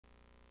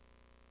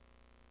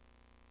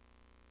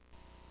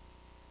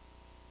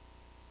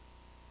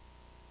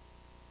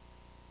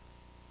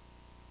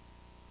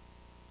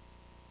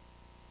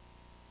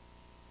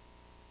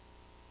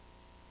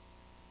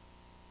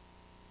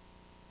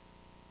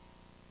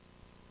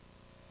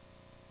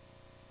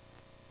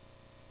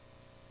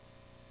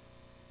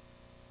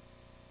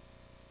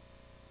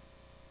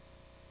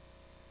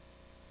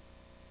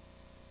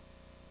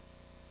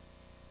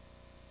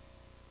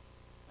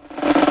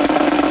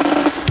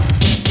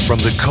From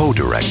the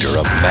co-director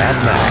of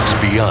Mad Max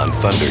Beyond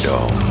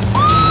Thunderdome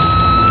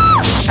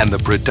and the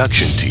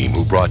production team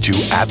who brought you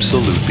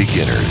Absolute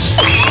Beginners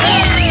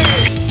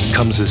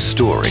comes a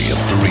story of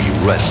three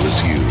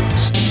restless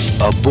youths.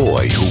 A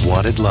boy who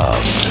wanted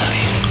love.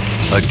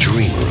 A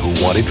dreamer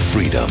who wanted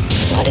freedom.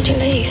 Why did you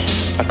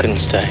leave? I couldn't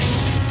stay.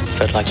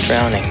 Felt like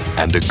drowning.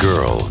 And a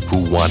girl who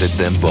wanted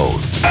them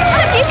both.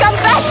 What did you come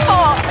back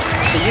for?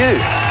 For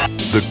you.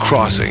 The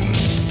Crossing,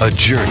 a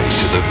journey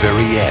to the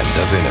very end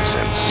of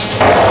innocence.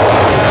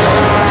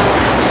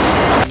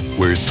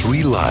 Where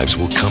three lives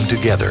will come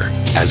together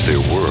as their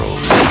world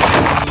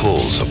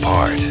pulls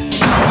apart.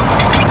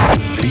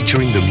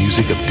 Featuring the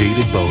music of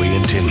David Bowie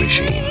and Tin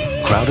Machine,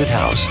 Crowded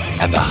House,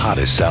 and the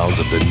hottest sounds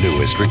of the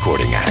newest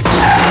recording acts.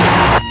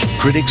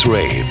 Critics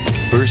rave,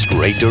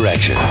 first-rate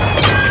direction,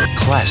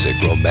 classic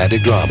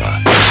romantic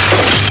drama,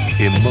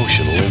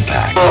 emotional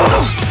impact,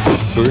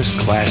 first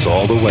class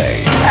all the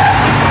way,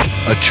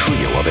 a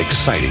trio of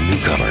exciting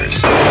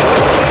newcomers.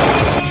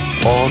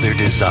 All their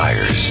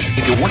desires.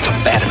 If you want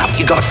something bad enough,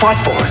 you gotta fight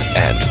for it.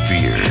 And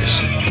fears.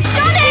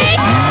 Johnny!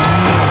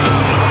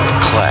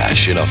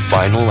 Clash in a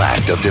final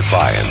act of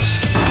defiance.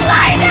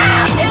 Fly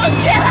now! He'll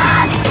kill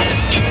us!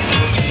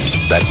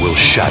 That will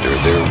shatter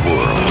their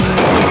world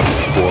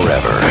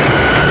forever.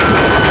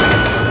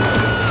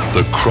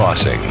 The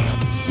Crossing,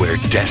 where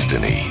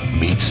destiny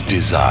meets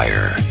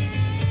desire.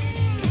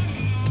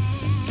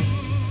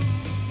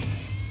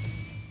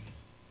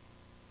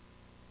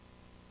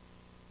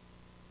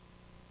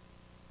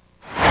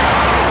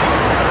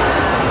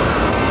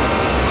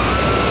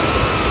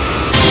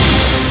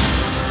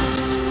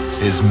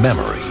 His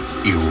memory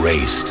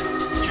erased.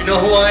 Do you know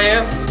who I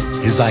am?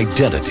 His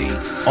identity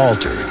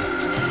altered.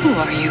 Who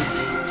are you?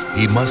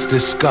 He must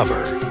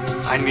discover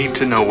I need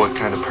to know what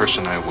kind of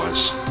person I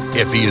was.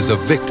 if he is a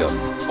victim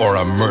or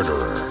a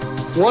murderer.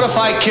 What if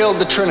I killed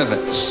the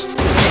Trinovans?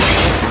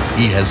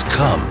 He has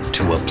come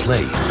to a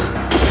place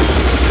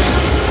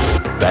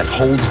that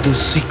holds the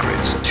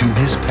secrets to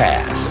his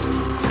past,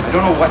 I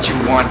don't know what you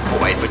want,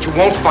 boy, but you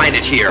won't find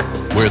it here.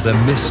 where the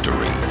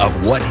mystery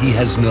of what he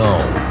has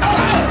known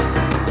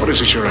What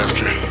is it you're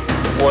after?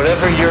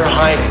 Whatever you're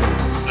hiding.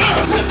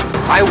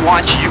 I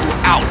want you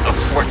out of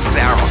Fort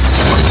Farrell.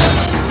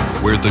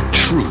 where the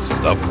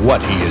truth of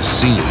what he has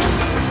seen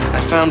I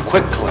found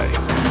quick clay.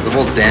 The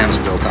whole dam's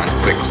built on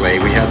quick clay.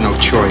 We had no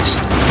choice.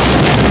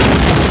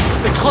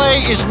 The clay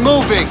is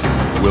moving.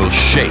 will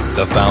shape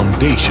the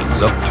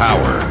foundations of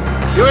power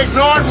You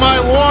ignored my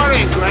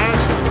warning, Grant.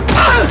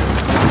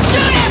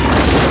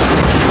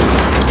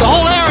 The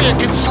whole area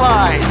can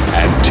slide.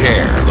 and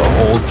tear the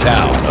whole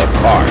town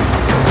apart.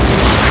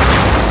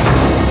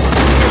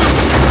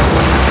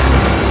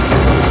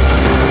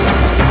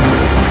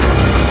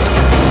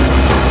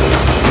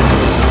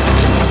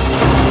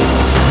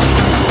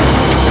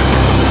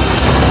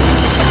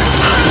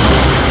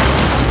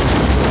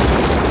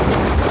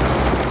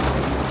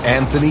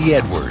 Anthony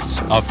Edwards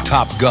of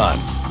Top Gun,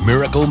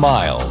 Miracle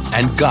Mile,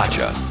 and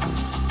Gotcha.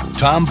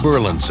 Tom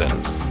Burlinson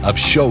of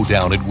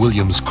Showdown at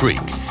Williams Creek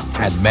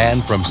and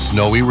Man from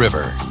Snowy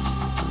River.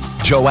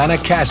 Joanna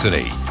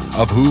Cassidy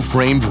of Who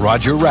Framed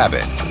Roger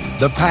Rabbit,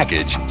 The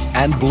Package,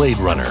 and Blade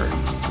Runner.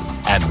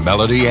 And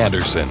Melody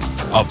Anderson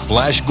of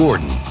Flash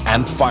Gordon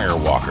and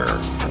Firewalker.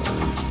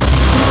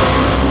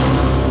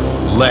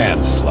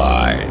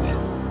 Landslide.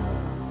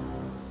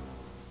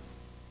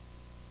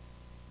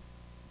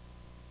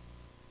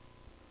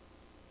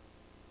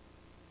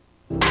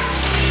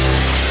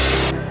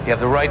 You have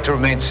the right to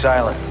remain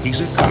silent.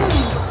 He's a cop.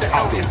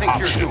 Out of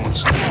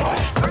options.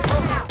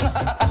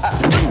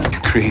 You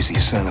crazy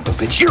son of a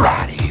bitch. You're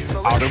out of here.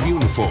 Out of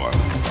uniform.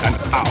 And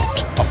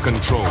out of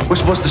control. We're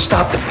supposed to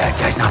stop the bad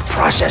guys, not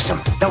process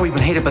them. Now we've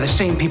been hated by the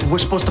same people we're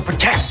supposed to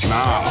protect.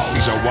 Now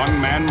he's a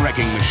one-man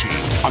wrecking machine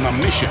on a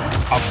mission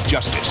of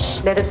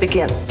justice. Let it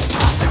begin.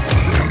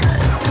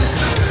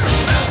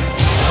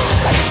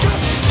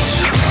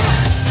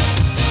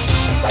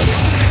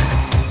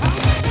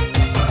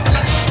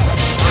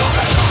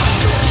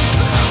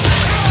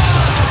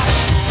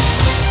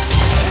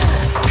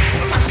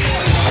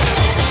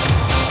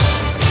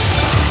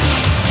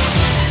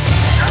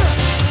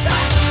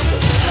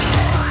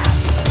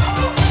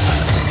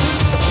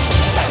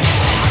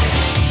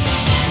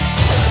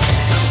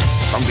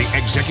 From the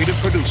executive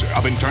producer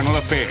of Internal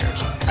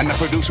Affairs and the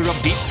producer of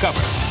Deep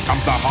Cover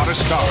comes the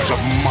hottest stars of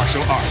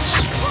martial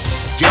arts.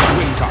 Jake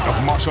Wincott of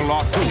Martial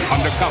Law 2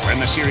 Undercover in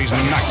the series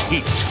Night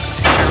Heat.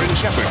 Karen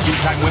Shepard,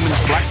 two-time women's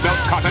black belt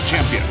kata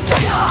champion.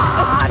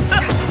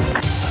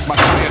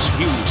 Matthias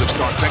Hughes of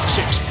Star Trek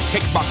 6,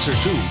 Kickboxer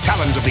 2,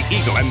 Talons of the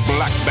Eagle, and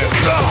Black Belt.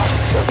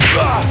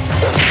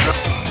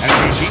 And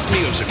Brigitte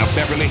Nielsen of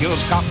Beverly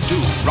Hills Cop 2,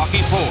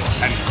 Rocky 4,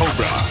 and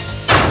Cobra.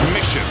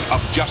 Mission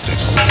of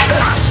Justice.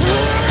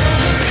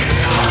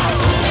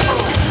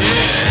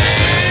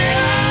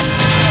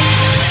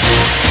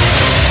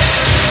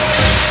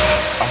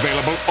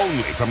 Available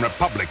only from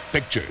Republic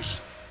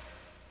Pictures.